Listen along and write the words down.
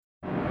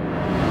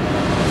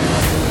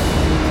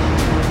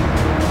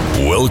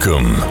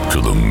Welcome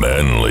to the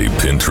Manly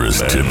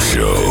Pinterest Tip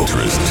Show.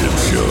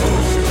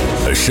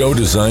 A show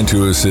designed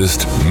to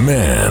assist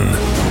man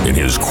in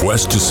his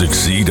quest to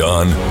succeed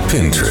on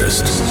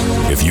Pinterest.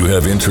 If you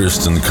have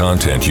interest in the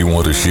content you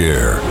want to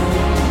share,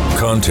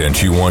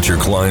 content you want your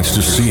clients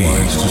to see,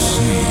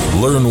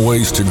 learn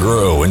ways to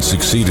grow and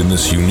succeed in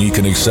this unique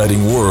and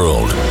exciting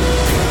world,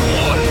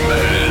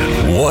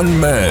 one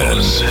man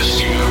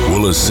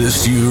will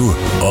assist you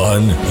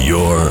on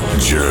your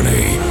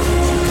journey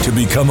to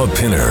become a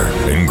pinner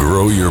and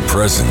grow your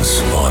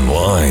presence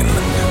online.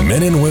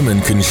 Men and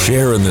women can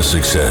share in the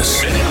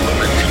success.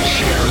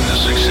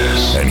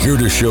 And here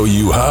to show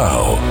you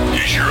how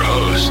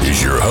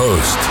is your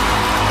host,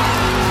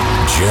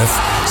 Jeff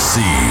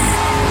C.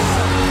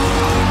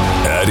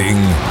 Adding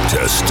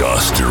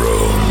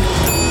testosterone,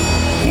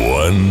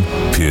 one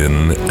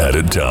pin at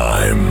a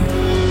time.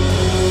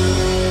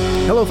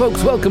 Hello,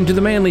 folks. Welcome to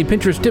the Manly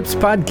Pinterest Tips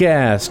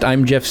Podcast.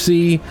 I'm Jeff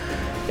C.,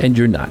 and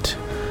you're not.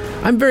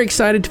 I'm very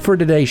excited for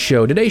today's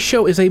show. Today's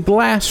show is a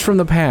blast from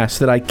the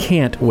past that I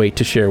can't wait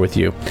to share with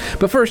you.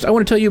 But first, I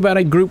want to tell you about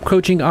a group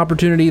coaching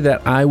opportunity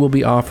that I will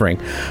be offering.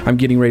 I'm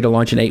getting ready to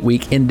launch an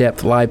 8-week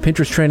in-depth live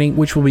Pinterest training,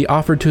 which will be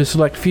offered to a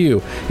select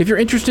few. If you're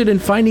interested in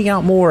finding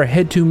out more,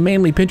 head to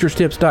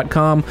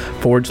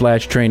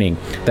manlypinteresttips.com/training.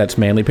 That's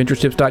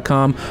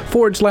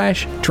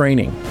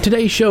manlypinteresttips.com/training.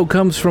 Today's show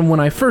comes from when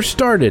I first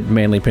started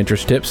Manly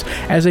Pinterest Tips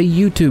as a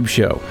YouTube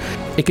show.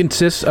 It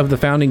consists of the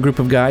founding group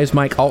of guys,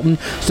 Mike Alton,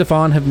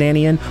 Stefan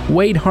Hovnanian,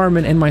 Wade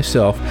Harmon, and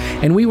myself,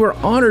 and we were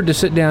honored to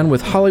sit down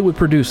with Hollywood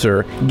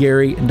producer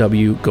Gary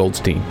W.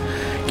 Goldstein.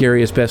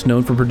 Gary is best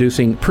known for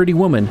producing Pretty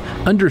Woman,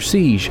 Under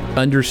Siege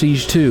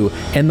 2,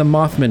 and the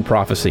Mothman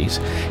Prophecies.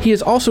 He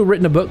has also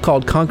written a book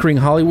called Conquering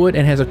Hollywood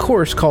and has a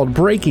course called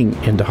Breaking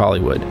into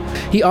Hollywood.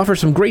 He offers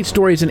some great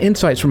stories and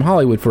insights from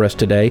Hollywood for us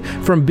today,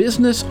 from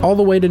business all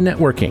the way to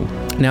networking.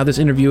 Now, this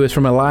interview is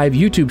from a live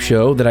YouTube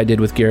show that I did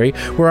with Gary,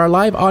 where our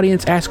live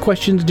audience asks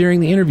questions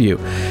during the interview.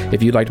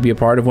 If you'd like to be a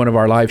part of one of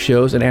our live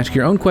shows and ask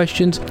your own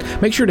questions,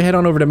 make sure to head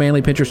on over to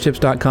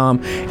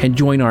manlypinteresttips.com and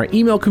join our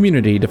email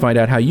community to find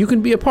out how you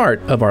can be a part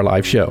of our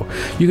live show.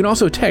 You can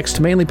also text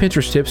Manly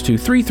Pinterest Tips to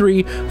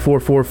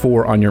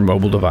 33444 on your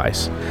mobile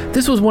device.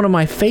 This was one of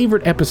my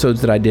favorite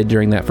episodes that I did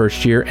during that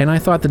first year, and I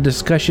thought the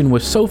discussion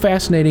was so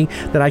fascinating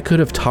that I could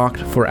have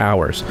talked for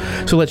hours.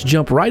 So let's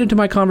jump right into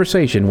my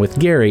conversation with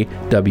Gary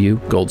W.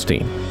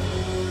 Goldstein.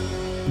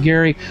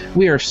 Gary,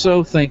 we are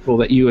so thankful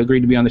that you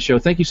agreed to be on the show.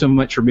 Thank you so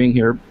much for being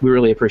here. We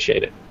really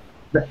appreciate it.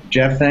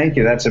 Jeff, thank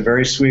you. That's a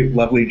very sweet,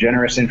 lovely,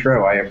 generous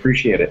intro. I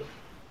appreciate it.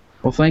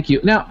 Well, thank you.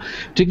 Now,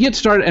 to get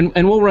started,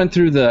 and we'll run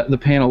through the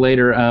panel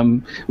later,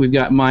 we've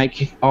got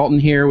Mike Alton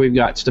here, we've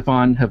got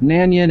Stefan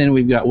Hovnanian, and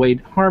we've got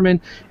Wade Harmon,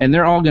 and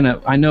they're all going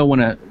to, I know, want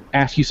to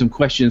ask you some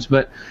questions,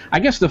 but I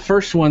guess the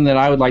first one that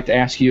I would like to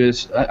ask you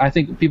is, I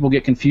think people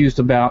get confused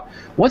about,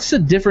 what's the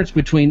difference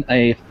between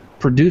a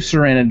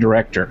producer and a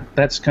director?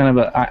 That's kind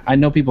of I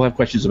know people have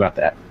questions about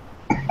that.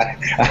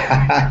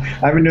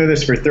 I've been doing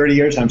this for 30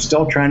 years. I'm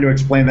still trying to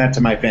explain that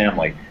to my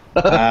family.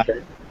 Let's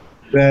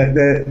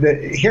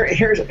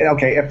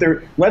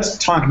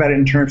talk about it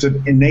in terms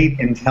of innate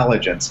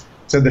intelligence.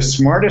 So the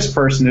smartest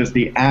person is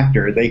the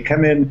actor. They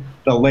come in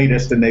the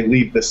latest and they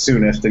leave the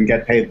soonest and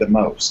get paid the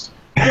most.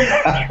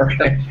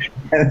 Right?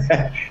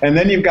 And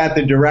then you've got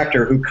the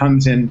director who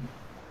comes in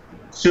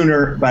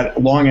sooner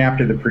but long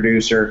after the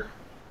producer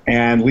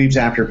and leaves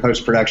after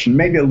post-production,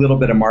 maybe a little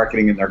bit of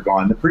marketing and they're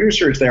gone. The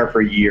producer is there for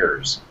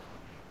years.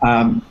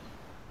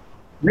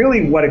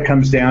 Really what it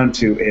comes down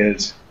to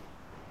is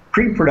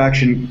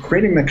pre-production,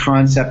 creating the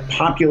concept,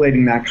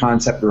 populating that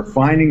concept,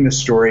 refining the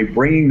story,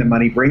 bringing the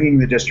money, bringing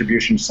the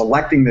distribution,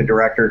 selecting the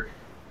director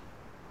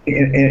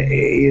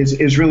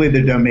is really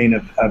the domain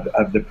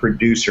of the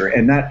producer.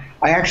 And that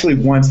I actually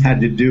once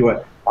had to do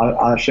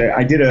I'll show you.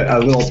 I did a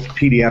little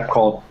PDF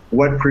called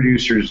What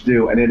Producers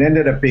Do, and it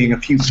ended up being a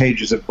few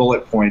pages of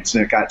bullet points,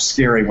 and it got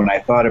scary when I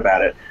thought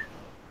about it.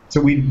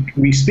 So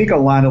we speak a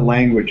lot of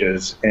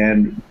languages,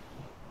 and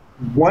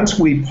once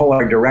we pull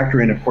our director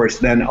in, of course,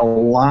 then a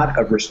lot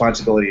of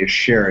responsibility is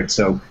shared.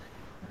 So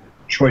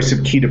choice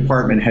of key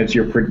department heads,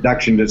 your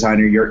production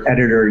designer, your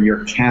editor,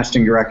 your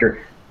casting director,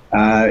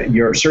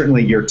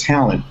 certainly your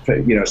talent,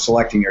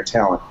 selecting your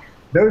talent.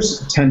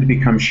 Those tend to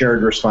become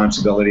shared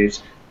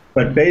responsibilities.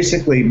 But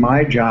basically,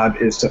 my job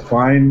is to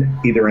find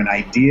either an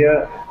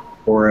idea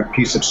or a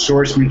piece of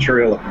source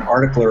material, an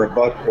article or a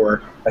book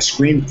or a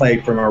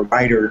screenplay from a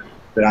writer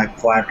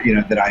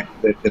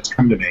that's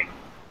come to me,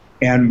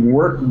 and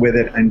work with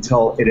it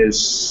until it is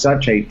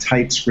such a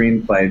tight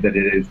screenplay that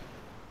it is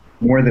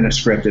more than a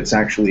script. It's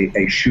actually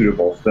a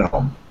shootable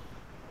film,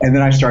 and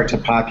then I start to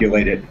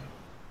populate it,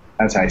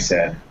 as I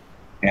said,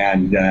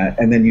 and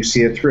then you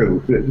see it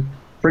through.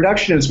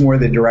 Production is more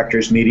the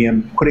director's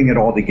medium. Putting it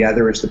all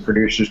together is the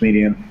producer's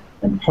medium.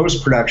 And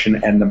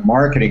post-production and the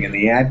marketing and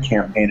the ad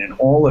campaign and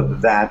all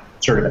of that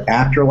sort of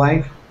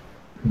afterlife,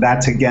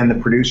 that's, again, the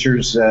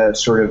producer's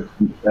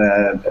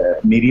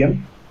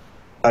medium.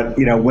 But,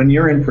 when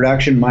you're in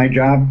production, my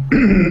job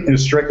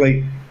is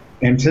strictly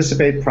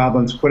anticipate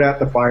problems, put out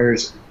the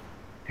fires,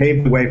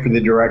 pave the way for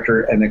the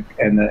director and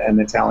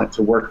the talent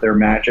to work their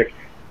magic,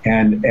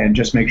 and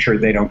just make sure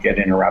they don't get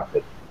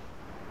interrupted.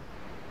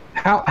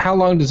 How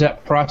long does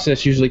that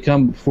process usually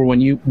come before when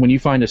you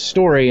find a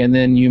story and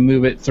then you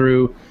move it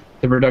through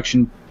the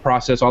production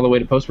process all the way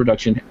to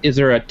post-production? Is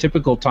there a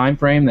typical time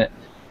frame that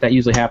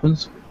usually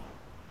happens?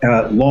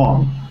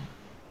 Long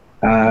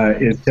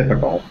is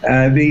typical.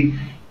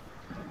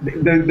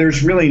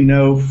 There's really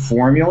no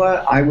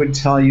formula. I would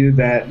tell you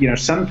that,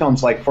 some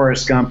films like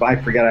Forrest Gump,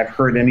 I've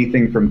heard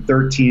anything from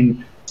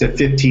 13 to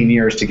 15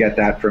 years to get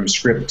that from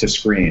script to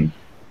screen.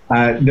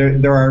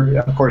 There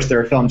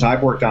are films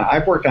I've worked on.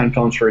 I've worked on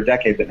films for a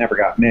decade that never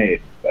got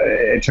made.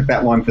 It took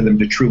that long for them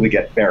to truly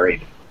get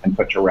buried and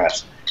put to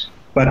rest.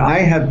 But I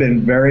have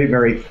been very,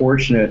 very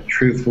fortunate,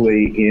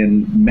 truthfully,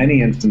 in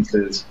many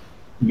instances.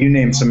 You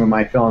name some of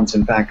my films.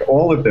 In fact,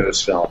 all of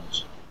those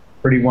films,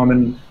 Pretty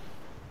Woman,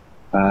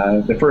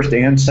 the first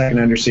and second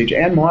Under Siege,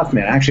 and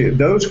Mothman, actually,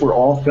 those were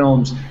all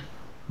films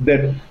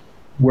that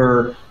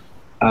were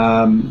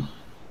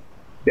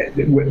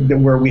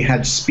where we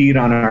had speed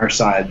on our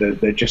side.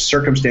 The just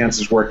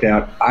circumstances worked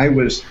out. I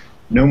was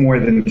no more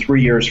than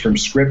 3 years from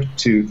script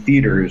to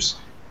theaters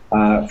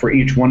for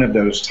each one of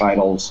those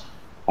titles.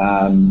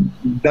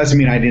 Doesn't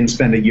mean I didn't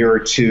spend a year or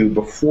two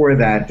before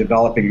that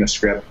developing the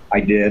script.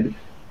 I did.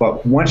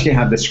 But once you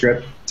have the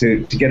script,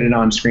 to get it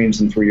on screens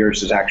in 3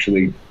 years is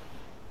actually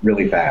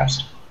really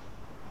fast.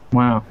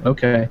 Wow.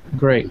 Okay.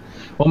 Great.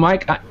 Well,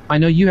 Mike, I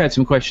know you had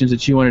some questions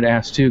that you wanted to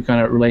ask too, kind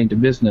of relating to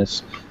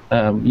business.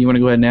 You want to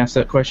go ahead and ask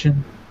that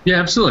question? Yeah,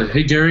 absolutely.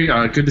 Hey, Gary,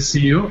 good to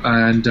see you.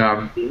 And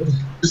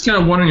just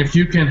kind of wondering if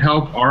you can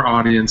help our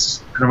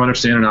audience kind of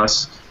understand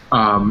us.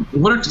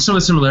 What are some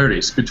of the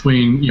similarities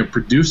between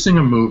producing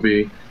a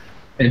movie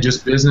and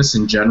just business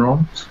in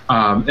general?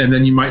 And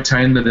then you might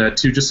tie into that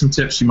too, just some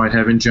tips you might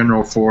have in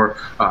general for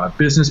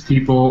business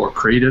people or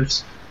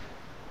creatives.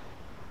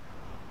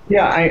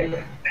 Yeah,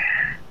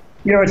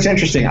 it's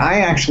interesting.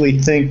 I actually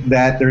think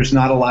that there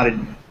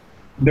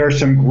are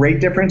some great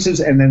differences,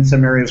 and then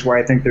some areas where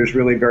I think there's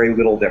really very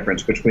little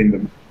difference between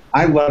them.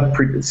 I love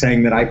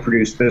saying that I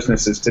produce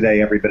businesses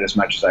today every bit as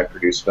much as I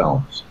produce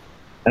films.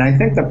 And I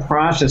think the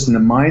process and the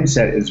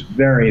mindset is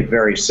very,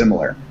 very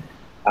similar.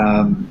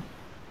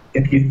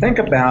 If you think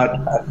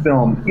about a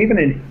film,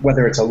 even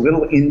whether it's a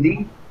little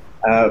indie,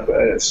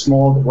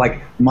 small,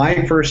 like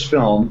my first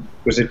film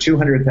was a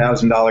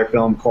 $200,000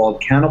 film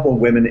called Cannibal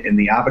Women in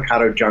the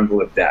Avocado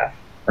Jungle of Death,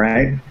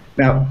 right?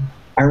 Now,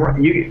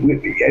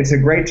 it's a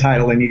great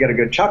title and you get a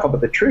good chuckle, but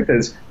the truth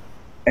is,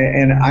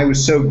 and I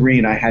was so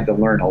green, I had to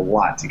learn a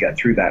lot to get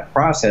through that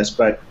process,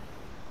 but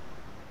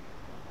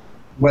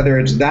whether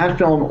it's that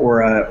film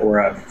or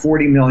a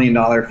 $40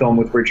 million film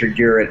with Richard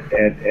Gere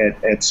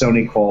at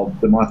Sony called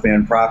The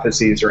Mothman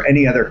Prophecies, or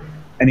any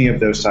of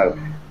those titles,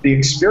 the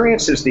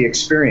experience is the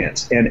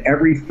experience, and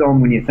every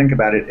film, when you think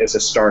about it, is a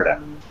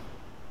startup.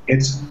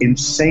 It's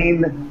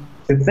insane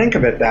to think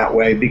of it that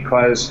way,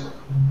 because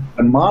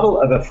the model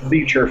of a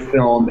feature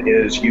film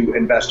is you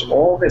invest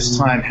all this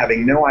time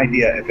having no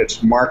idea if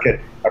it's market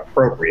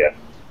appropriate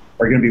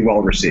or going to be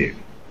well received.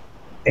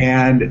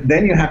 And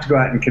then you have to go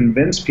out and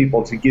convince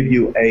people to give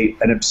you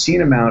an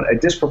obscene amount, a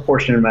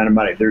disproportionate amount of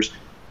money.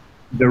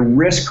 The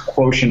risk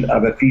quotient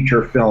of a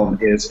feature film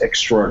is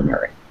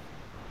extraordinary.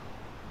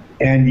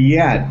 And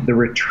yet, the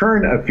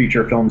return of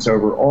feature films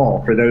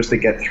overall, for those that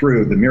get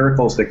through, the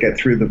miracles that get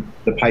through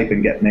the pipe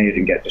and get made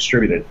and get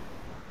distributed,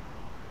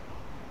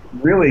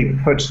 really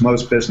puts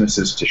most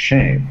businesses to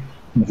shame.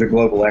 As a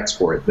global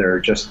export,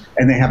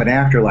 and they have an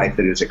afterlife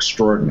that is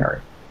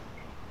extraordinary.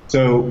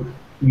 So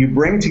you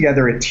bring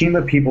together a team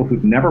of people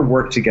who've never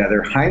worked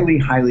together, highly,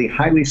 highly,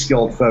 highly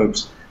skilled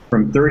folks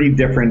from 30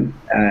 different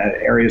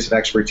areas of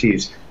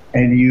expertise,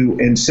 and you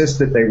insist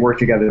that they work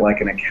together like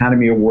an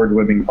Academy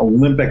Award-winning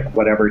Olympic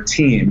whatever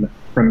team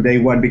from day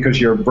one, because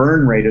your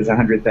burn rate is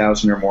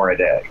 100,000 or more a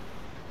day.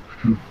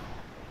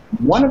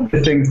 One of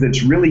the things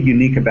that's really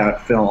unique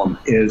about film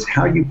is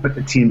how you put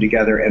the team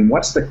together and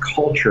what's the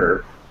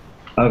culture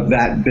of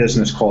that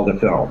business called a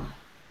film.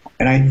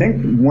 And I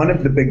think one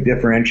of the big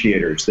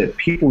differentiators that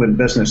people in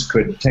business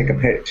could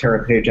tear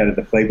a page out of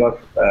the playbook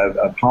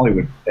of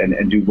Hollywood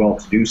and do well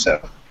to do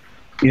so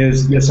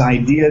is this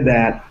idea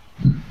that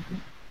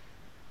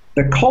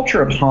the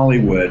culture of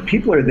Hollywood,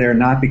 people are there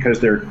not because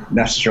they're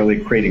necessarily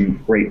creating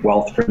great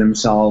wealth for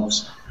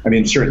themselves. I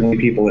mean, certainly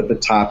people at the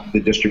top of the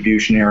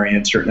distribution area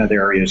and certain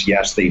other areas,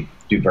 yes, they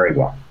do very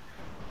well.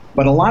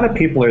 But a lot of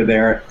people are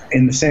there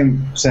in the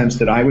same sense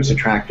that I was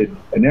attracted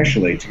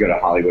initially to go to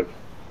Hollywood,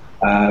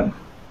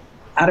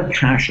 out of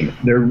passion.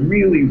 They're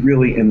really,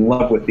 really in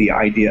love with the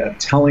idea of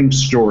telling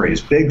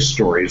stories, big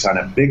stories on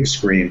a big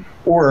screen.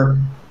 Or,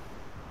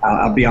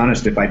 I'll be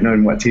honest, if I'd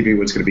known what TV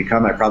was going to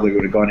become, I probably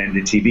would have gone into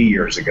TV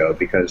years ago,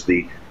 because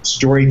the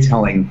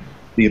storytelling,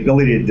 the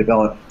ability to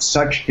develop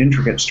such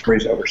intricate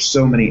stories over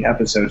so many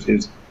episodes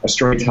is a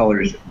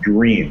storyteller's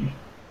dream.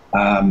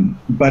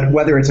 But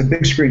whether it's a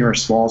big screen or a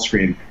small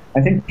screen, I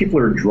think people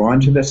are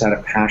drawn to this out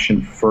of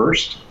passion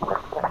first.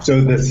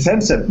 So the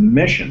sense of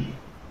mission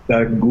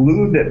the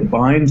glue that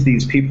binds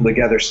these people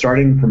together,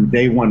 starting from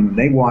day one, when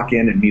they walk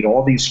in and meet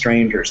all these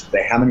strangers that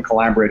they haven't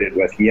collaborated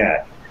with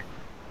yet,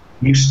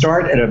 you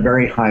start at a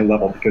very high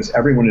level because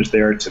everyone is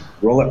there to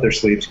roll up their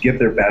sleeves, give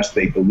their best.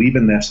 They believe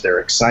in this. They're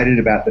excited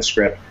about the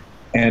script,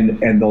 and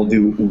they'll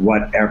do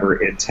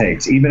whatever it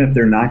takes, even if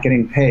they're not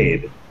getting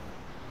paid.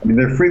 I mean,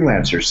 they're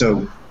freelancers,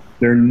 so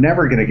they're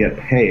never going to get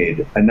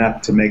paid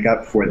enough to make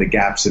up for the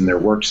gaps in their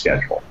work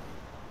schedule.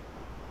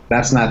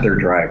 That's not their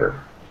driver.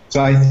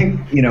 So I think,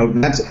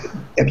 that's,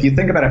 if you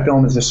think about a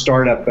film as a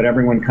startup, but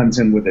everyone comes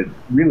in with a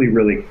really,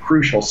 really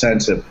crucial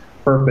sense of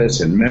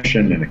purpose and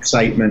mission and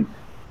excitement,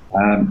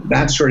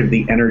 that's sort of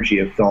the energy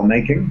of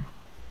filmmaking.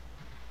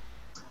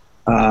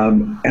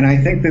 And I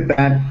think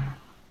that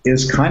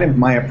is kind of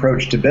my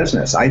approach to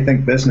business. I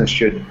think business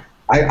should,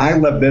 I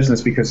love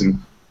business because,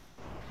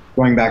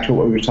 going back to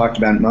what we talked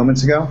about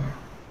moments ago,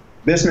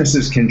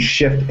 businesses can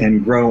shift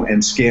and grow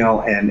and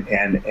scale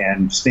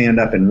and stand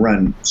up and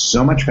run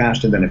so much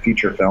faster than a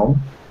feature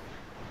film,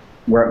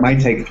 where it might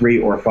take 3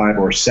 or 5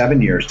 or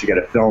 7 years to get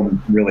a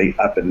film really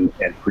up and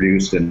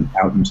produced and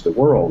out into the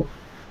world.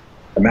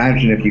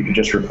 Imagine if you could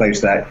just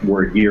replace that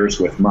word years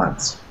with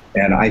months.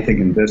 And I think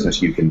in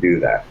business you can do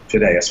that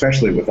today,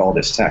 especially with all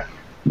this tech.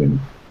 I mean,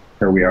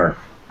 here we are.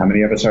 How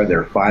many of us are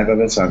there? 5 of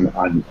us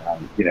on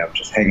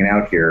just hanging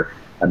out here.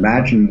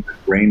 Imagine the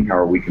brain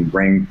power we can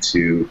bring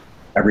to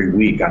every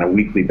week on a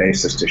weekly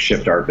basis to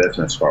shift our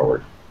business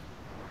forward.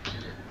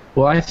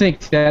 Well, I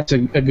think that's a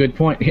good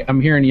point.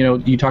 I'm hearing,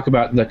 you talk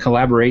about the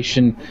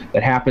collaboration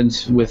that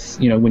happens with,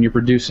 when you're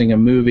producing a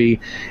movie,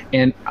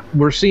 and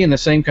we're seeing the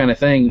same kind of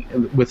thing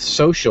with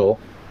social,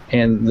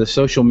 and the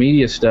social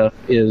media stuff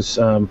is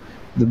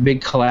the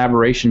big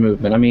collaboration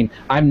movement. I mean,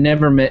 I've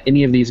never met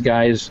any of these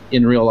guys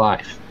in real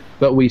life,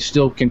 but we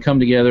still can come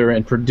together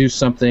and produce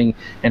something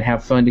and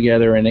have fun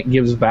together, and it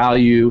gives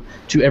value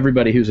to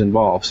everybody who's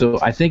involved. So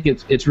I think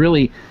it's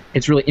really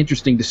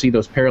interesting to see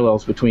those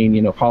parallels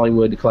between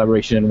Hollywood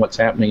collaboration and what's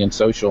happening in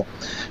social.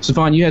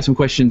 Stefan, you had some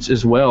questions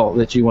as well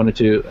that you wanted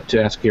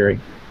to ask Gary.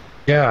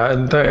 Yeah,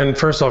 and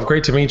first off,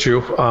 great to meet you.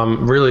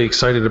 Really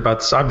excited about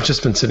this. I've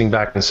just been sitting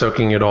back and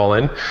soaking it all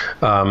in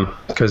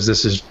because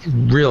this is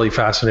really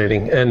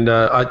fascinating. And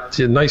a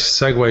nice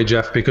segue,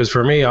 Jeff, because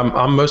for me,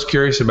 I'm most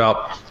curious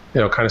about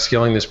kind of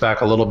scaling this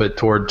back a little bit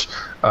towards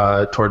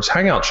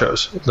hangout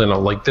shows,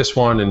 like this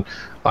one, and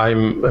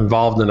I'm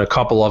involved in a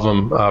couple of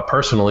them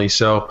personally.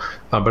 So,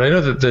 but I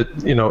know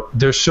that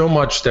there's so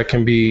much that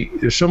can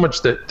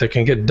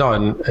get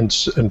done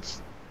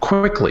and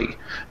quickly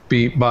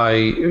by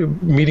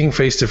meeting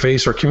face to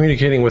face or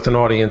communicating with an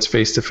audience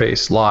face to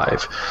face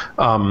live.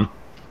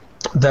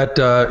 That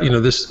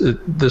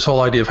this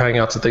whole idea of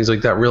hangouts and things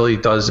like that really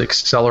does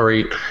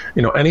accelerate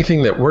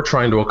anything that we're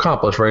trying to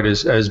accomplish, right?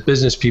 As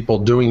business people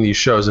doing these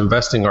shows,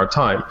 investing our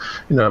time.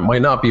 It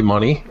might not be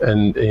money,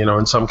 and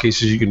in some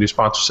cases you can do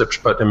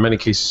sponsorships, but in many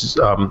cases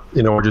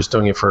we're just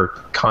doing it for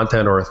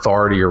content or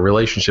authority or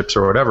relationships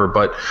or whatever.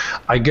 But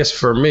I guess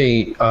for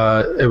me,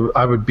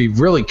 I would be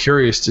really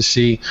curious to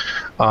see.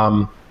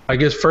 I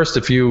guess first,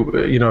 if you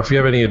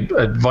have any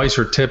advice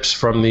or tips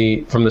from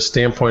the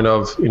standpoint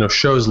of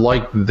shows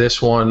like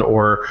this one,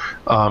 or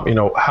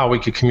how we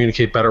could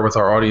communicate better with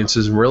our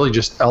audiences, and really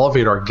just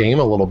elevate our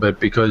game a little bit,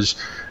 because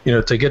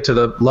to get to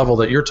the level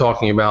that you're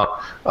talking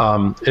about,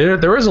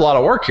 there is a lot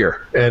of work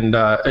here, and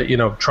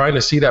trying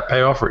to see that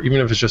payoff, or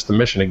even if it's just the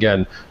mission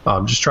again,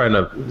 just trying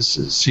to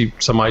see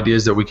some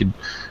ideas that we could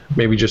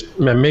maybe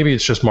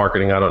it's just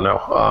marketing, I don't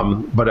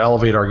know, but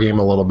elevate our game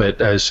a little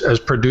bit as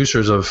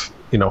producers of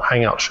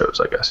hangout shows,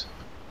 I guess.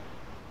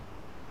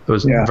 It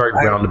was a very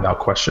roundabout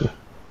question.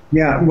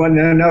 Yeah, well,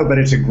 no, but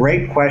it's a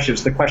great question.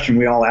 It's the question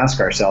we all ask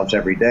ourselves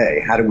every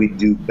day. How do we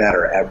do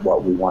better at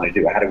what we want to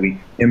do? How do we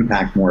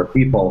impact more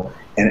people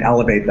and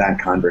elevate that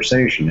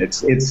conversation?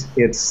 It's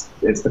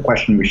the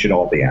question we should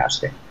all be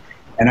asking.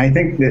 And I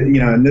think that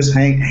in this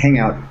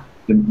hangout,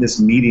 this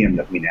medium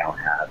that we now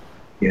have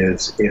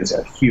is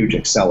a huge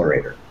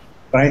accelerator.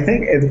 But I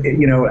think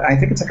I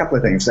think it's a couple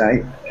of things.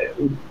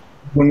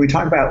 When we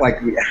talk about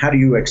how do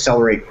you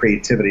accelerate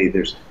creativity,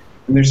 there's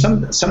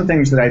some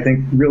things that I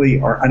think really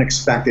are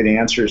unexpected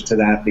answers to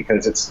that,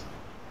 because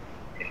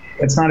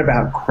it's not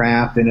about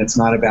craft and it's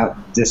not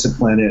about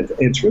discipline.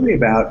 It's really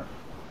about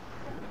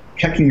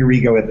checking your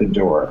ego at the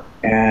door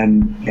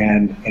and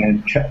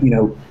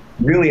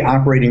really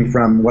operating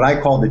from what I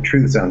call the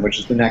truth zone, which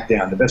is the neck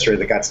down, the viscera,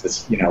 the guts,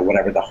 this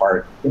whatever, the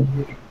heart,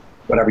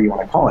 whatever you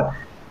want to call it.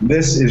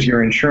 This is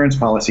your insurance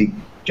policy.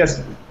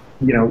 Just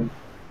leave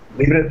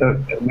it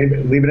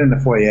in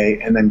the foyer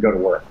and then go to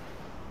work.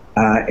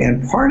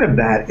 And part of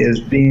that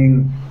is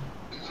being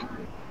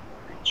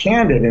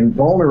candid and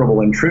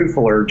vulnerable and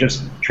truthful, or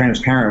just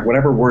transparent,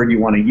 whatever word you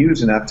want to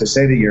use, enough to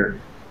say to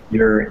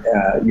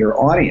your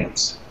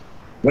audience,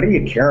 what do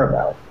you care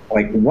about?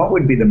 What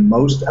would be the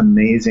most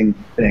amazing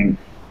thing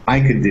I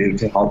could do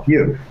to help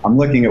you? I'm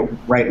looking at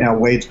right now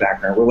Wade's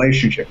background,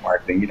 relationship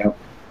marketing.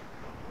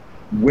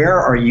 Where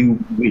are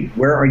you weak?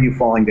 Where are you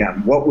falling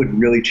down? What would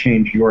really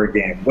change your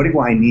game? What do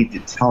I need to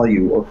tell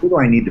you, or who do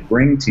I need to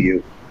bring to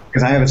you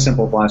because I have a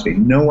simple philosophy.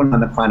 No one on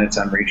the planet's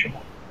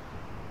unreachable.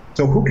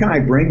 So who can I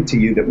bring to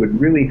you that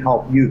would really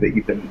help you, that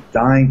you've been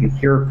dying to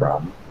hear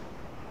from,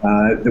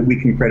 that we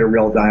can create a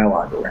real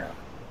dialogue around?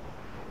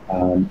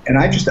 And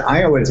I do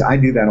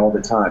that all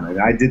the time. I mean,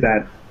 I did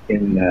that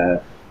in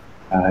a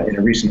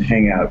recent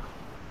hangout.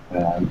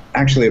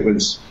 Actually, it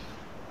was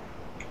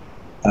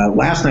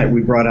last night.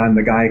 We brought on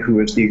the guy who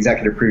was the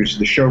executive producer,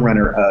 the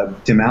showrunner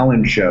of Tim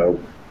Allen's show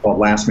called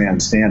Last Man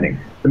Standing.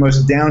 The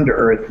most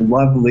down-to-earth,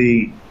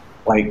 lovely,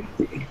 like,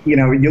 you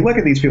know, you look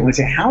at these people and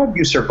say, how have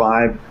you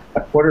survived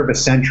a quarter of a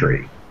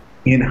century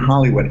in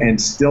Hollywood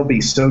and still be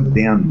so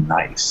damn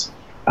nice?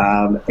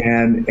 But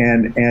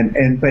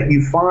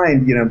you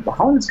find, you know,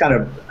 Hollywood's got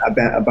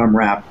a bum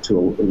rap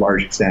to a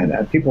large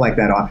extent. People like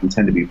that often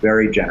tend to be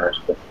very generous,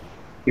 but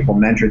people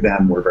mentor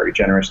them, we're very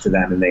generous to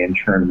them, and they in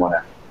turn want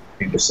to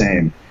do the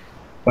same.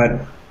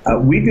 But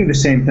we do the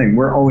same thing.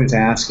 We're always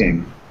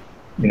asking,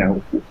 you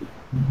know,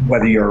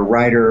 whether you're a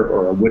writer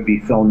or a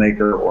would-be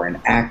filmmaker or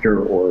an actor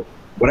or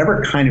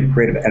whatever kind of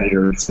creative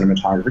editor,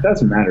 cinematographer, it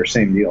doesn't matter,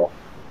 same deal.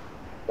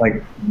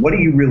 Like, what do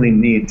you really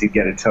need to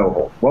get a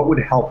toehold? What would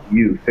help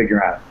you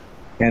figure out?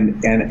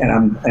 And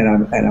I'm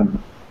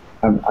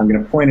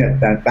going to point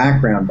at that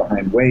background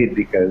behind Wade,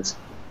 because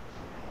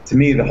to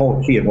me the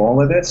whole key of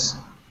all of this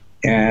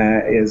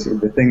is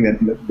the thing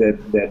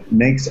that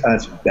makes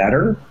us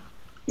better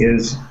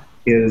is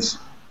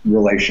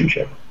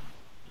relationship.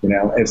 You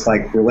know, it's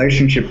like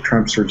relationship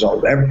trumps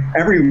result.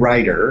 Every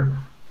writer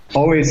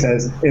always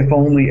says, if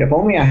only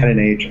I had an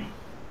agent.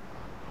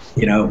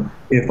 You know,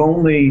 if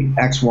only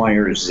X, Y,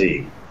 or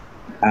Z.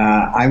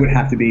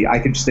 I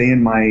could stay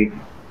in my,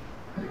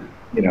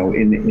 you know,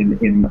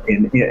 in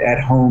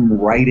at home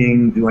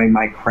writing, doing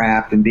my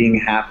craft and being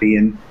happy,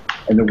 and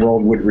the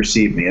world would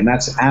receive me. And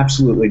that's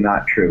absolutely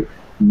not true.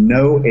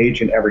 No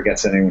agent ever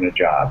gets anyone a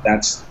job.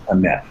 That's a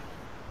myth.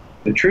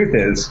 The truth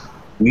is,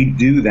 we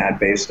do that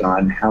based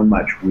on how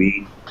much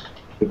we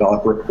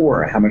develop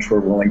rapport, how much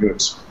we're willing to,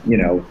 you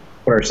know,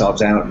 put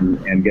ourselves out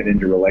and get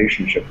into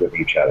relationship with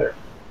each other.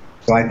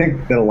 So I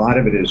think that a lot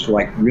of it is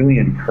like really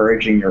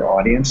encouraging your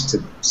audience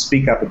to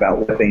speak up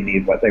about what they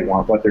need, what they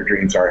want, what their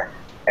dreams are,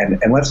 and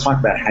let's talk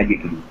about how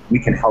we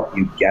can help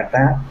you get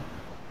that.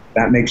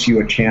 That makes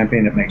you a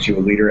champion. It makes you a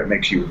leader. It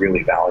makes you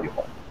really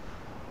valuable.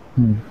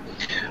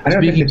 I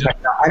don't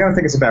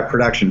think it's about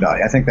production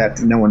value. I think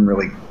that no one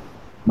really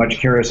much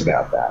cares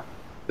about that.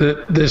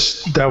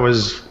 That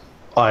was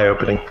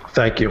eye-opening.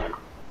 Thank you.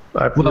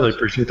 I really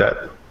appreciate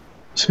that.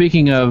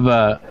 Speaking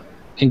of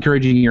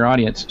encouraging your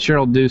audience,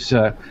 Cheryl Deuce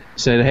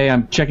said, "Hey,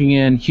 I'm checking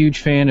in. Huge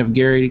fan of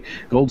Gary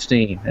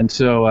Goldstein." And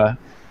so,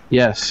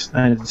 yes,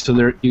 and so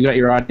there you got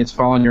your audience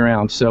following you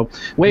around. So,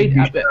 Wade,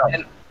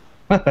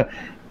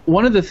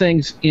 one of the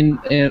things in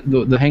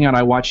the hangout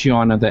I watched you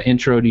on, the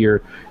intro to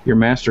your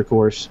master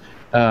course,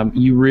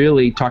 you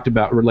really talked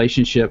about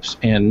relationships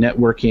and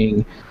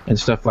networking and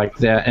stuff like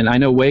that. And I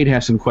know Wade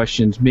has some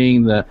questions,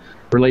 being the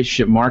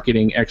relationship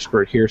marketing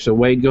expert here. So,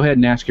 Wade, go ahead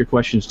and ask your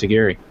questions to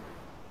Gary.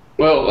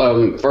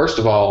 Well, first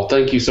of all,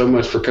 thank you so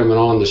much for coming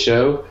on the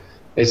show.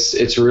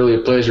 It's really a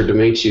pleasure to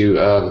meet you.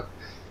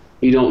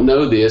 You don't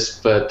know this,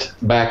 but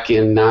back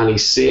in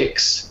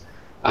 '96,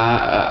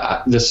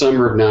 the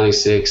summer of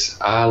 '96,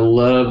 I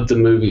loved the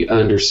movie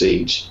Under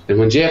Siege. And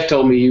when Jeff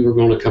told me you were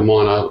going to come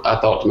on, I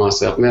thought to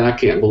myself, man, I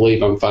can't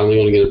believe I'm finally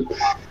going to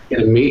get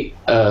to meet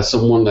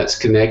someone that's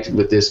connected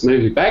with this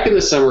movie. Back in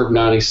the summer of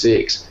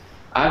 '96,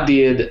 I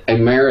did a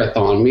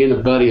marathon, me and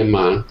a buddy of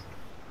mine.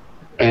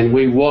 And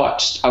we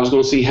watched. I was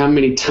going to see how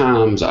many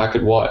times I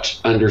could watch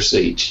Under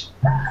Siege.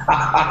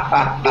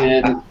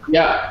 And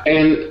yeah,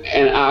 and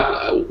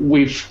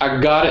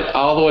I got it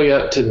all the way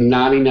up to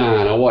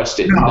 99. I watched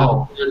it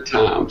 9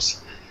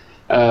 times.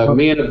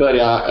 Me and a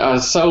buddy. I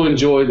so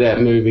enjoyed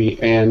that movie.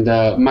 And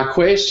my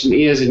question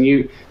is, and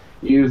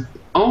you've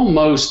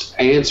almost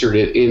answered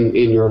it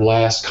in your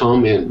last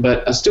comment,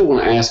 but I still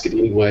want to ask it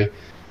anyway.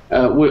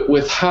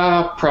 With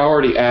high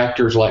priority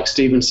actors like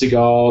Steven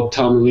Seagal,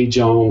 Tommy Lee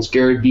Jones,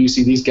 Gary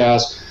Busey, these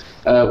guys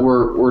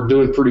were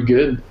doing pretty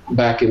good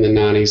back in the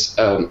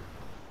 90s.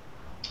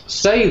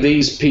 Say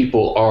these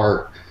people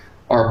are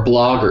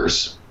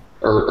bloggers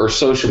or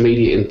social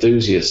media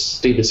enthusiasts,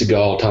 Steven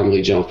Seagal, Tommy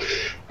Lee Jones,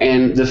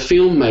 and the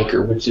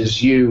filmmaker, which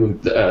is you,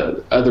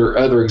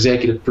 other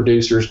executive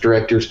producers,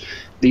 directors.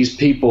 These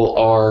people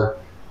are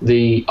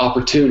the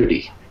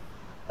opportunity.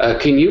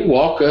 Can you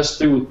walk us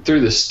through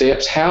the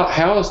steps?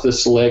 How is the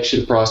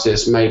selection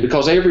process made?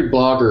 Because every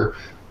blogger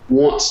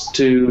wants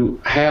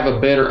to have a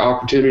better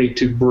opportunity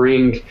to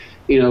bring,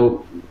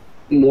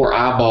 more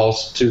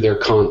eyeballs to their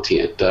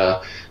content,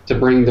 to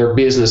bring their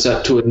business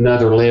up to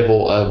another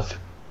level of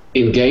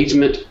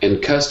engagement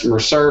and customer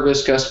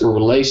service, customer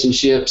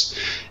relationships.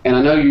 And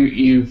I know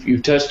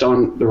you've touched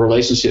on the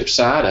relationship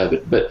side of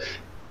it, but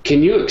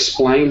can you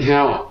explain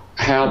how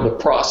the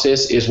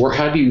process is?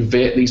 How do you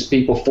vet these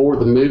people for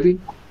the movie?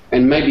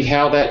 And maybe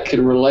how that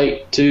can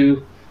relate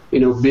to,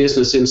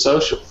 business and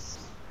social.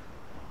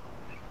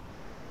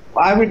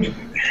 I would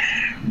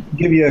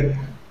give you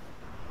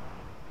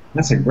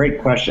That's a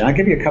great question. I'll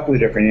give you a couple of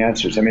different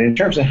answers. I mean, in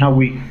terms of how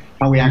we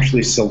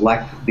actually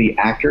select the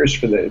actors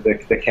for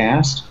the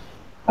cast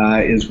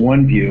is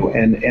one view,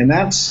 and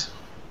that's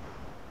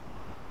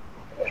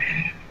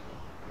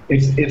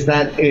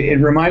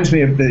it reminds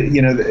me of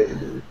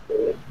the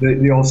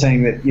old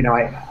saying that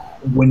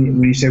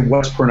when you say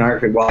what's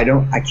pornography, well,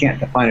 I can't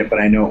define it, but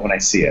I know it when I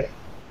see it.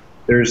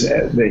 There's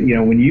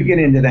when you get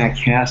into that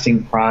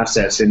casting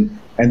process, and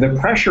the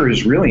pressure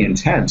is really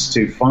intense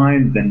to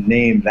find the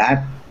name,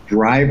 that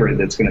driver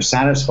that's going to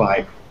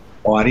satisfy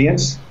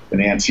audience,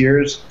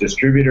 financiers,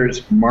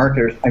 distributors,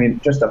 marketers. I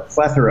mean, just a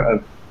plethora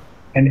of,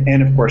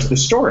 and of course the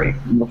story.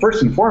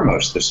 First and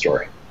foremost, the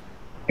story.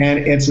 And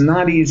it's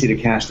not easy to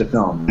cast a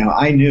film. Now,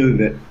 I knew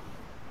that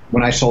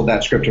when I sold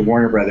that script to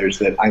Warner Brothers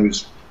that I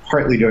was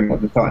partly doing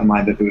with the thought in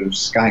mind that there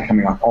was a guy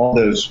coming off all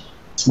those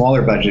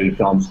smaller budgeted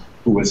films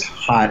who was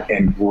hot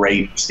and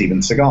great, Steven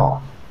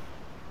Seagal.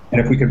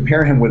 And if we could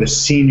pair him with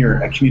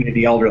a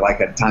community elder like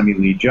a Tommy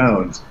Lee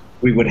Jones,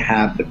 we would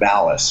have the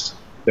ballast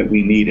that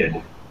we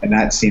needed. And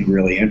that seemed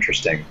really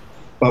interesting.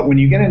 But when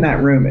you get in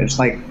that room, it's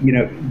like,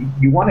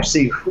 you want to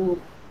see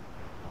who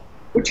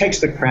takes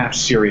the craft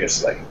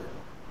seriously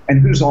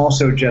and who's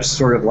also just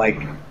sort of like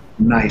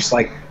nice.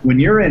 Like when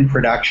you're in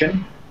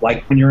production,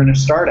 like when you're in a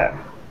startup,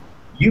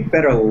 you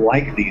better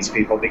like these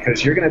people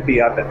because you're going to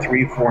be up at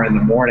 3, 4 in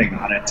the morning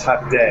on a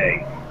tough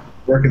day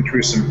working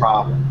through some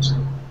problems.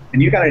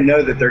 And you got to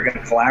know that they're going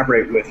to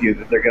collaborate with you,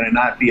 that they're going to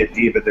not be a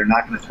diva, they're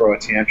not going to throw a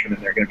tantrum,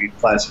 and they're going to be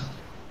pleasant.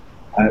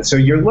 So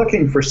you're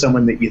looking for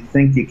someone that you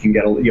think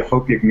you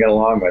hope you can get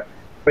along with.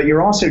 But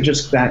you're also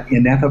just that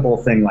ineffable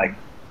thing like,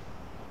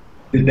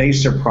 did they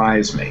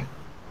surprise me?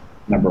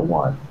 Number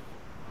one.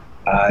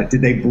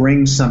 Did they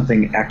bring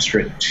something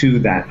extra to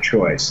that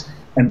choice?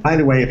 And by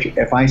the way,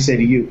 if I say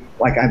to you,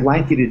 like, I'd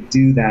like you to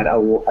do that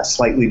a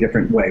slightly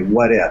different way,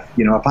 what if?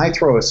 If I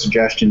throw a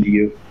suggestion to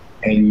you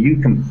and you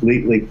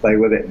completely play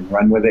with it and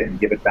run with it and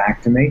give it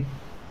back to me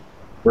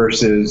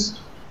versus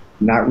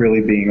not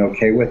really being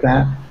okay with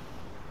that,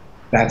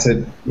 that's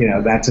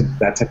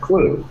a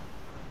clue.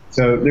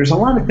 So there's a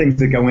lot of things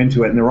that go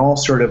into it, and they're all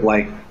sort of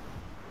like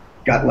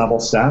gut level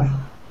stuff.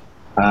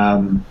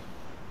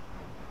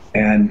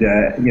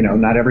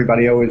 Not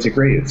everybody always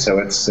agrees. So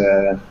it's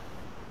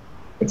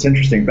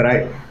interesting, but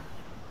I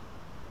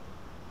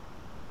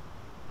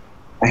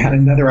had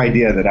another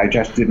idea that I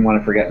just didn't want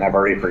to forget, and I've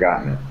already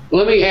forgotten it.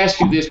 Let me ask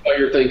you this while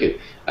you're thinking.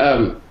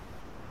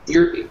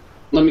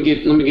 Let me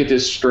get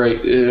this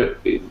straight.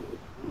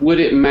 Would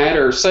it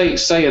matter?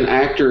 Say an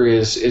actor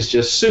is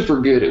just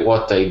super good at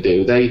what they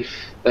do.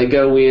 They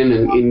go in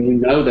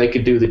and they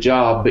could do the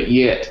job, but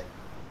yet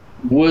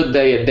would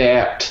they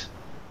adapt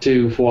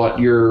to what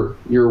you're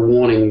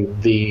wanting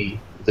the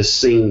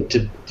scene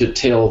to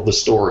tell the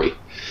story?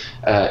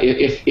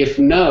 If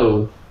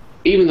no,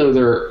 even though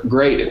they're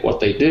great at what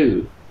they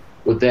do,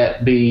 would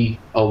that be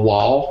a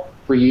wall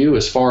for you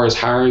as far as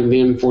hiring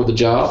them for the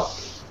job?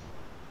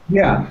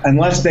 Yeah,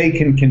 unless they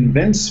can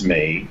convince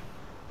me,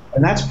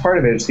 and that's part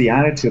of it, is the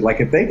attitude. Like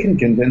if they can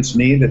convince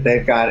me that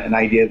they've got an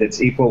idea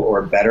that's equal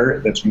or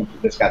better,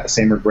 that's got the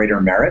same or greater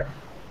merit,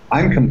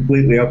 I'm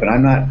completely open.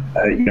 I'm not,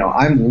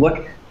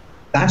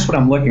 that's what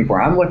I'm looking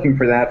for. I'm looking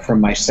for that from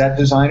my set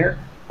designer.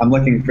 I'm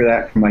looking for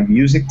that from my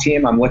music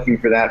team. I'm looking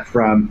for that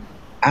from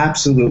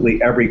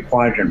absolutely every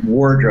quadrant,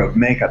 wardrobe,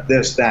 makeup,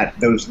 this, that,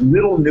 those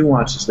little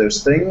nuances,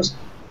 those things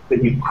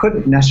that you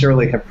couldn't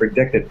necessarily have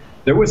predicted.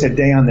 There was a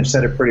day on the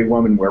set of Pretty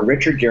Woman where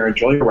Richard Gere and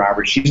Julia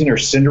Roberts, she's in her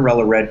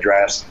Cinderella red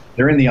dress,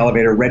 they're in the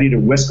elevator ready to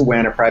whisk away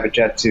on a private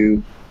jet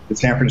to the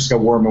San Francisco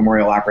War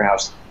Memorial Opera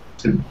House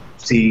to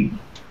see,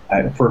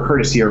 for her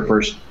to see her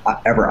first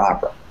ever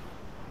opera.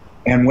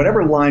 And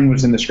whatever line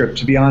was in the script,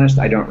 to be honest,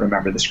 I don't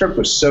remember. The script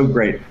was so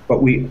great,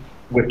 but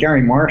with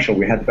Gary Marshall,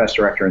 we had the best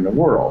director in the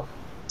world.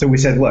 So we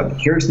said, look,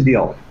 here's the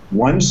deal.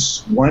 One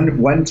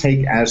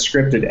take as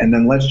scripted, and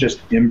then let's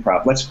just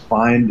improv. Let's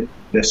find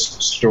this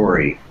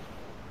story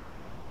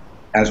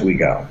as we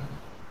go.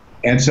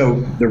 And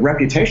so the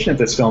reputation of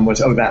this film was,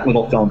 oh, that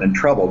little film in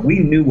trouble. We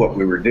knew what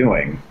we were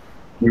doing.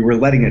 We were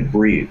letting it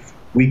breathe.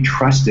 We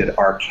trusted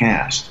our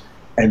cast,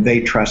 and they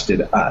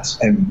trusted us.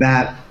 And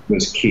that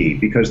was key,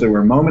 because there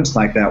were moments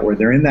like that where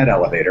they're in that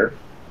elevator.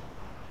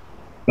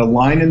 The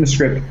line in the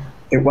script,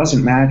 it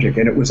wasn't magic,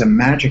 and it was a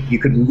magic. You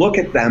could look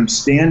at them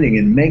standing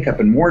in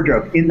makeup and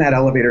wardrobe in that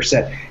elevator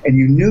set, and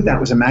you knew that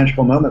was a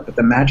magical moment, but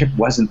the magic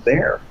wasn't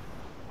there.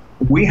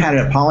 We had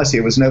a policy,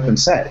 it was an open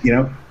set,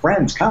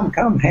 friends, come,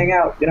 hang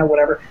out,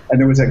 whatever. And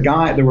there was a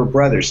guy, there were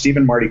brothers, Steve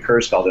and Marty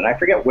Kurzfeld, and I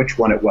forget which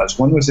one it was.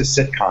 One was a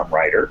sitcom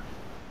writer.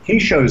 He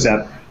shows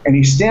up, and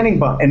he's standing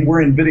by, and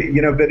we're in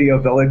Video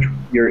Village,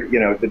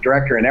 the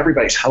director and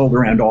everybody's huddled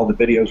around all the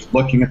videos,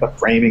 looking at the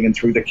framing and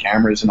through the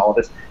cameras and all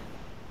this.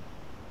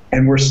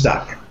 And we're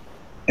stuck.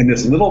 And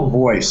this little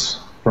voice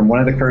from one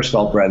of the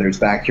Kurzfeld brothers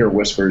back here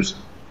whispers,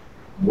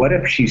 what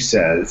if she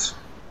says,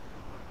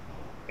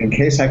 in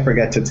case I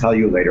forget to tell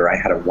you later, I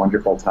had a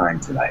wonderful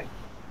time tonight.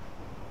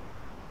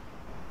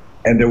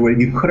 And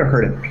you could have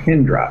heard a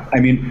pin drop. I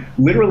mean,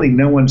 literally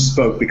no one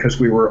spoke because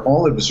we were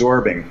all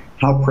absorbing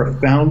how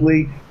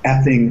profoundly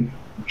effing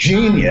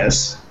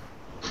genius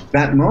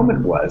that moment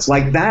was.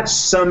 Like, that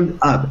summed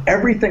up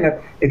everything.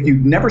 If you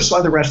never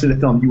saw the rest of the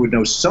film, you would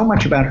know so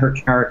much about her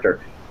character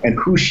and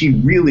who she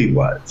really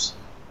was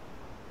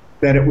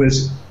that it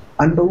was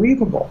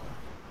unbelievable.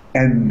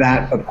 And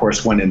that, of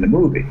course, went in the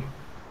movie.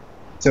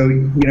 So,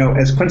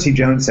 as Quincy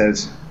Jones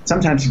says,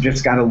 sometimes you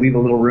just got to leave a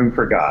little room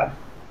for God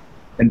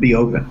and be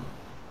open.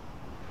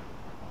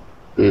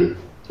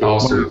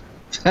 Awesome.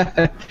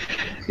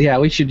 Yeah,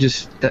 we should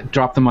just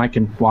drop the mic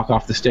and walk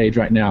off the stage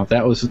right now.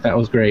 That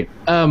was great.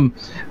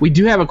 We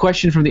do have a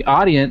question from the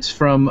audience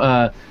from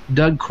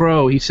Doug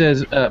Crow. He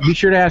says, be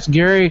sure to ask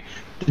Gary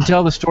to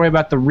tell the story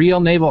about the real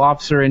naval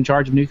officer in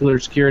charge of nuclear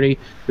security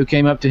who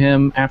came up to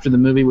him after the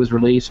movie was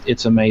released.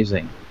 It's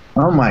amazing.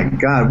 Oh, my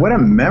God. What a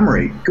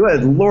memory.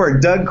 Good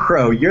Lord, Doug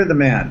Crow, you're the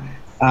man.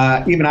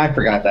 Even I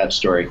forgot that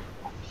story.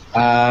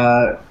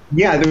 Yeah,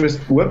 there was,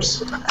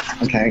 whoops.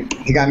 Okay,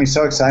 he got me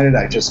so excited,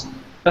 I just...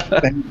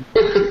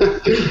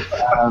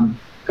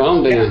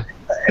 Calm down.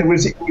 It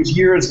was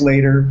years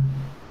later.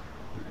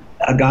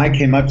 A guy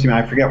came up to me.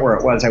 I forget where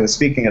it was. I was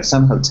speaking at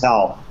some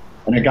hotel,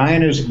 and a guy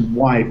and his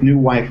new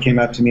wife, came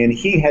up to me, and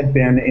he had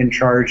been in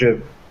charge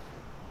of.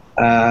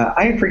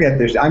 I forget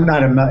this. I'm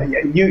not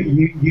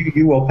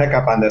you will pick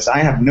up on this. I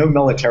have no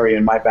military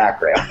in my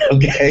background.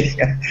 Okay,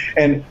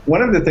 and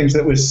one of the things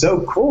that was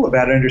so cool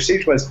about Under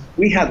Siege was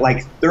we had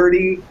like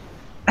 30.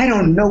 I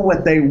don't know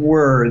what they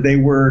were. They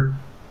were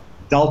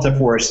Delta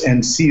Force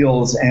and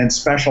SEALs and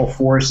Special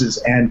Forces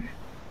and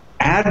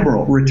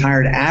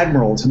retired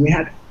admirals. And we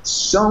had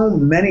so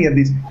many of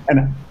these,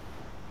 and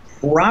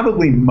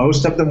probably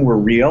most of them were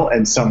real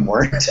and some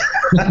weren't.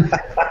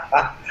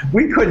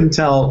 We couldn't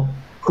tell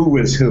who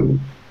was who,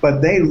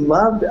 but they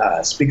loved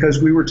us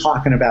because we were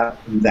talking about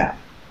them,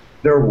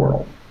 their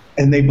world.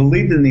 And they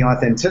believed in the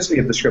authenticity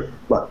of the script.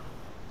 Look,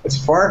 it's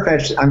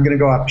far-fetched. I'm going to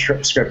go off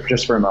script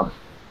just for a moment.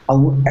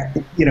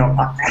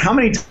 How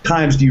many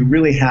times do you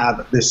really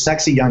have this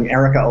sexy young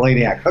Erica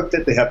Eleniak hooked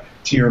at the hip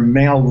to your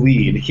male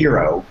lead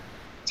hero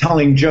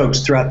telling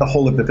jokes throughout the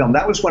whole of the film?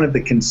 That was one of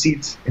the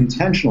conceits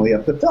intentionally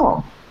of the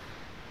film.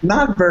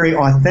 Not very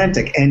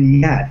authentic, and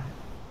yet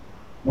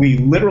we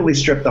literally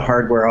stripped the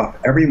hardware off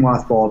every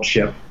mothballed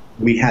ship.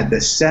 We had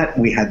the set,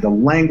 we had the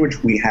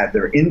language, we had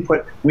their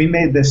input. We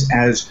made this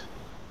as,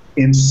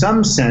 in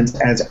some sense,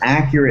 as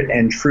accurate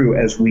and true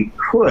as we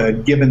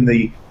could, given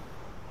the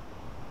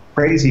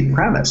crazy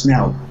premise.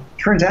 Now,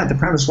 turns out the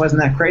premise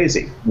wasn't that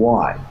crazy.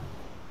 Why?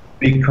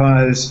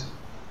 Because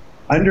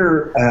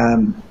under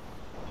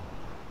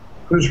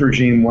whose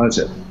regime was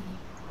it?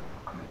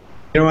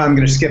 I'm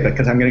going to skip it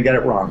because I'm going to get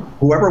it wrong.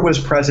 Whoever was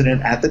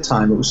president at the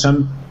time, who was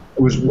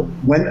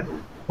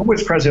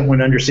president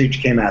when Under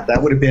Siege came out?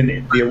 That would have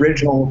been the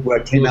original,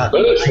 what came out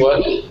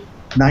in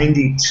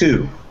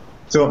 92.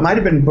 So it might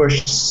have been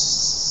Bush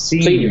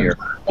Senior.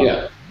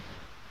 Yeah.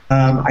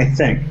 I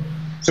think.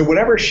 So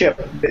whatever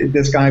ship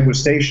this guy was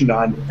stationed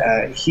on,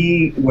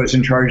 he was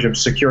in charge of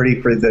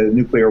security for the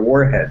nuclear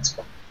warheads.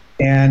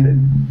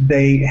 And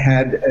they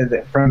had,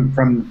 from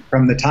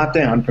the top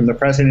down, from the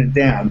president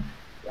down,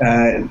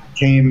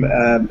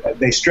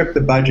 they stripped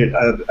the budget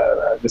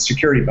of the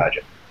security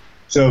budget.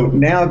 So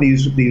now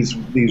these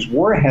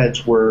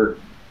warheads were,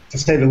 to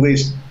say the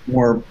least,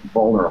 more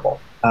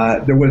vulnerable.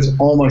 There was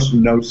almost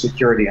no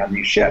security on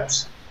these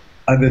ships,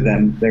 other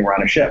than they were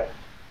on a ship.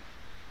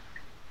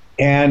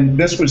 And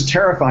this was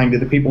terrifying to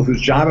the people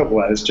whose job it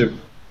was to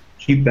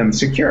keep them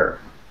secure.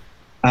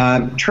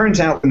 Turns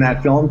out when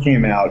that film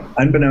came out,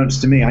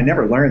 unbeknownst to me, I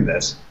never learned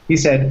this, he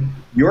said,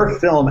 your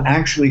film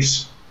actually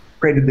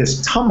created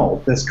this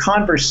tumult, this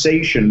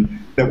conversation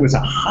that was a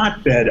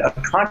hotbed of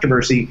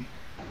controversy.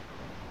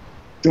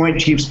 Joint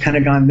Chiefs,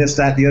 Pentagon, this,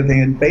 that, the other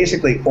thing, and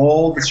basically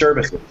all the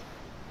services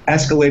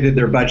escalated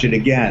their budget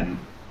again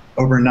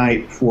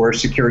overnight for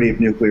security of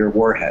nuclear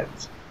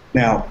warheads.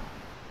 Now,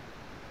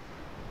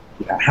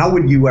 how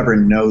would you ever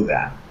know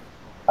that?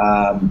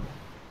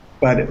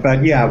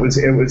 But yeah, it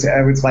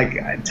was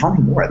like, tell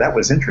me more. That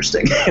was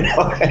interesting.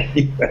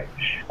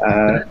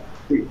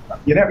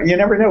 You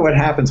never know what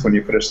happens when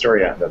you put a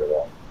story out into the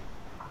world.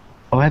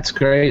 Oh, that's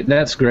great.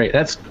 That's great.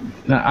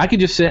 I could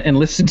just sit and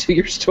listen to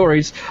your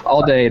stories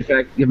all day. In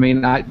fact,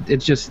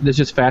 it's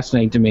just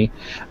fascinating to me.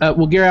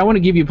 Well, Gary, I want to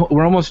give you,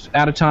 we're almost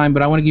out of time,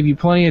 but I want to give you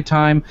plenty of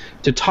time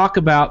to talk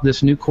about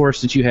this new course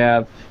that you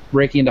have,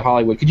 Breaking into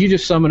Hollywood. Could you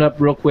just sum it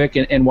up real quick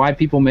and why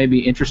people may be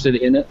interested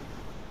in it?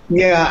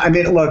 Yeah,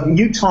 look,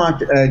 you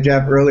talked,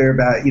 Jeff, earlier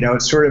about,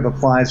 it sort of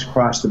applies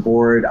across the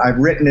board. I've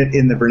written it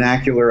in the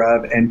vernacular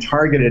of and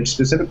targeted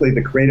specifically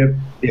the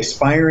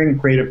aspiring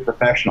creative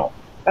professional.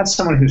 That's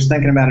someone who's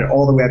thinking about it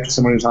all the way up to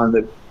someone who's on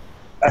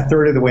a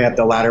third of the way up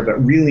the ladder,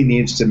 but really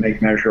needs to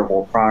make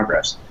measurable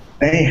progress.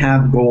 They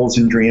have goals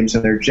and dreams,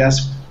 and they're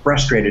just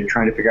frustrated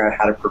trying to figure out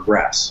how to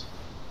progress.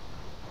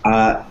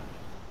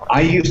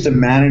 I used to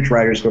manage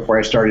writers before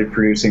I started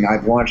producing.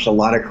 I've launched a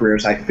lot of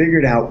careers. I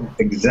figured out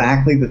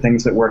exactly the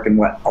things that work and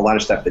a lot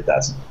of stuff that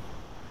doesn't.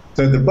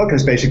 So the book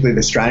is basically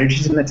the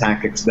strategies and the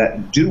tactics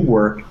that do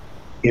work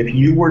if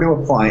you were to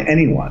apply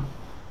anyone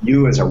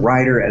you as a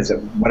writer, as a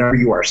whatever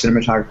you are,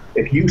 cinematographer,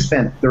 if you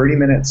spent 30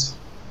 minutes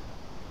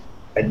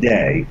a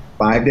day,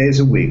 5 days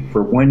a week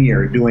for 1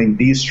 year doing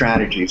these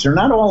strategies, or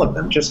not all of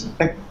them, just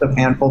pick the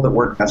handful that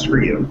work best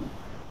for you,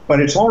 but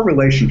it's all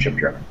relationship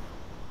driven.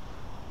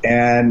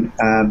 And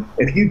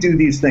if you do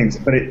these things,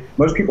 but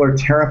most people are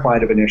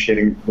terrified of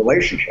initiating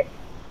relationship.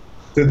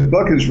 So the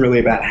book is really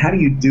about how do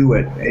you do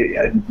it,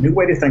 a new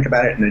way to think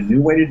about it and a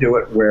new way to do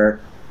it where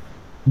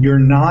you're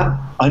not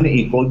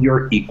unequal,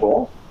 you're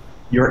equal,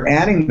 you're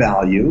adding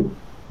value,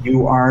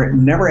 you are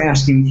never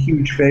asking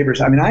huge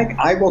favors. I mean,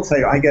 I will tell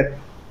you, I get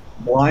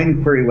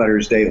blind query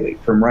letters daily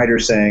from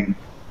writers saying,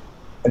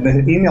 and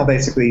the email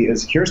basically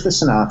is, here's the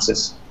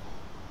synopsis,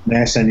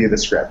 may I send you the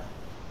script?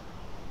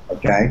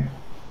 Okay?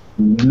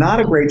 Not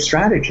a great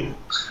strategy.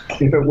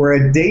 If it were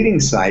a dating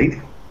site,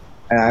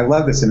 and I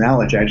love this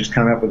analogy, I just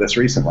came up with this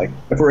recently.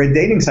 If we're a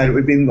dating site, it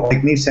would be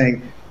like me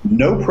saying,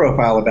 no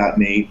profile about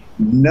me,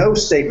 no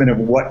statement of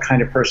what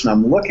kind of person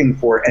I'm looking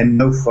for, and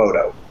no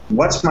photo.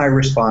 What's my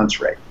response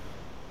rate?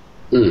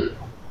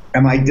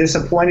 Am I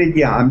disappointed?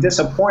 Yeah, I'm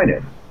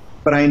disappointed.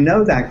 But I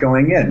know that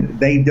going in.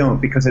 They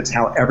don't, because it's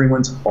how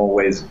everyone's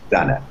always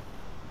done it.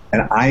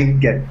 And I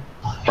get,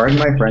 pardon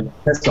my French,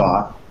 pissed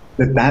off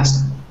that that's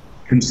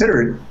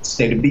considered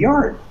state of the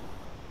art.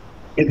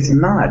 It's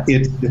not.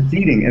 It's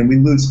defeating, and we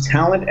lose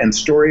talent and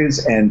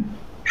stories and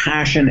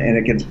passion, and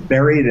it gets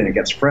buried and it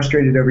gets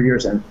frustrated over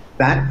years, and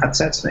that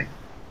upsets me.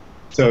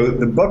 So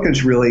the book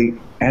is really,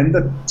 and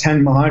the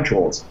 10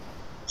 modules.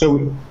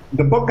 So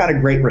the book got a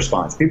great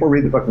response. People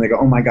read the book and they go,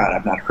 oh my God,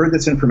 I've not heard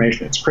this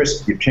information. It's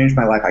crisp, you've changed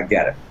my life, I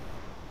get it.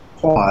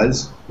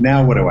 Pause,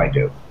 now what do I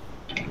do?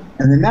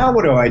 And then now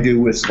what do I do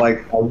was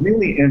like a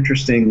really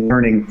interesting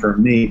learning for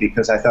me,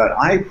 because I thought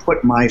I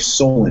put my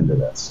soul into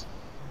this.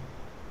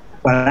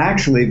 But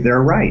actually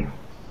they're right.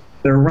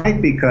 They're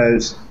right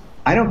because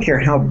I don't care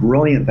how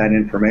brilliant that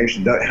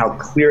information, how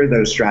clear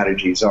those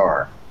strategies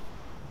are.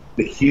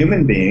 The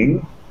human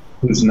being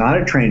who's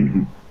not a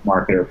trained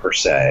marketer per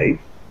se,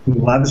 who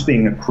loves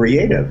being a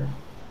creative,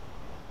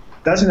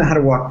 doesn't know how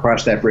to walk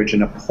across that bridge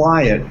and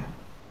apply it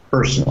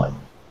personally,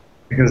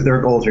 because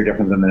their goals are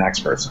different than the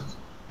next person's.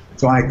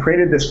 So I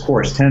created this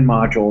course, 10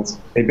 modules.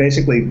 They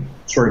basically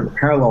sort of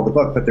parallel the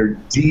book, but they're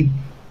deep.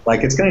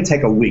 Like, it's going to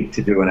take a week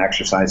to do an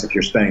exercise. If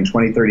you're spending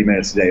 20, 30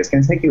 minutes a day, it's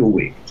going to take you a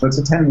week. So it's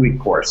a 10-week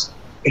course,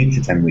 8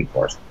 to 10 week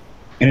course.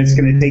 And it's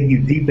going to take you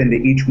deep into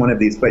each one of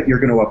these, but you're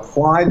going to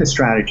apply the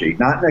strategy,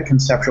 not in a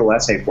conceptual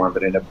essay form,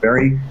 but in a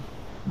very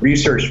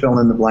research fill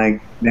in the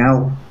blank.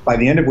 Now, by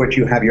the end of which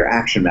you have your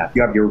action map,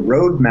 you have your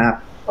road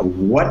map of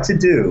what to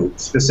do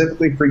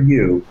specifically for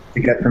you to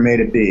get from A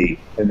to B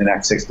in the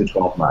next 6 to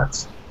 12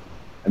 months.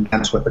 And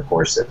that's what the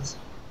course is.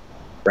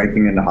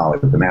 Breaking into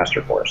Hollywood, the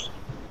master course.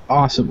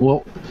 Awesome.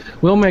 Well,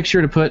 we'll make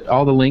sure to put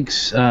all the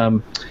links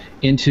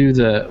into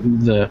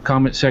the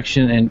comment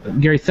section.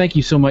 And Gary, thank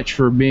you so much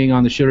for being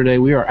on the show today.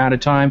 We are out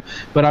of time,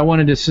 but I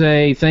wanted to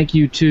say thank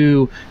you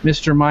to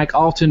Mr. Mike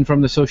Alton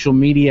from the Social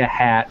Media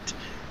Hat,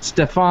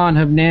 Stefan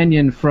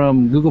Hovnanian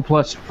from Google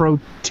Plus Pro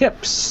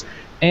Tips,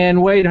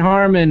 and Wade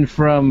Harmon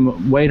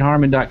from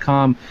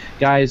WadeHarmon.com.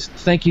 Guys,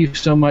 thank you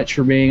so much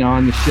for being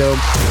on the show.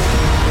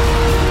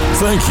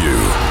 Thank you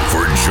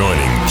for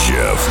joining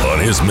Jeff on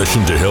his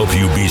mission to help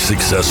you be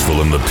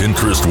successful in the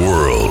Pinterest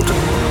world.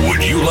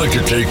 Would you like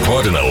to take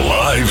part in a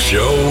live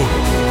show?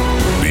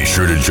 Be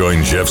sure to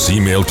join Jeff's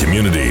email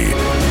community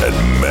at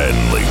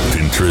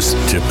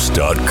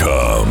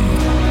manlypinteresttips.com.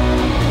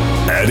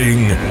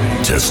 Adding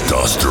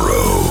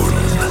testosterone,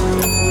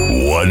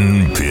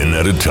 one pin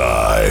at a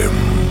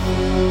time.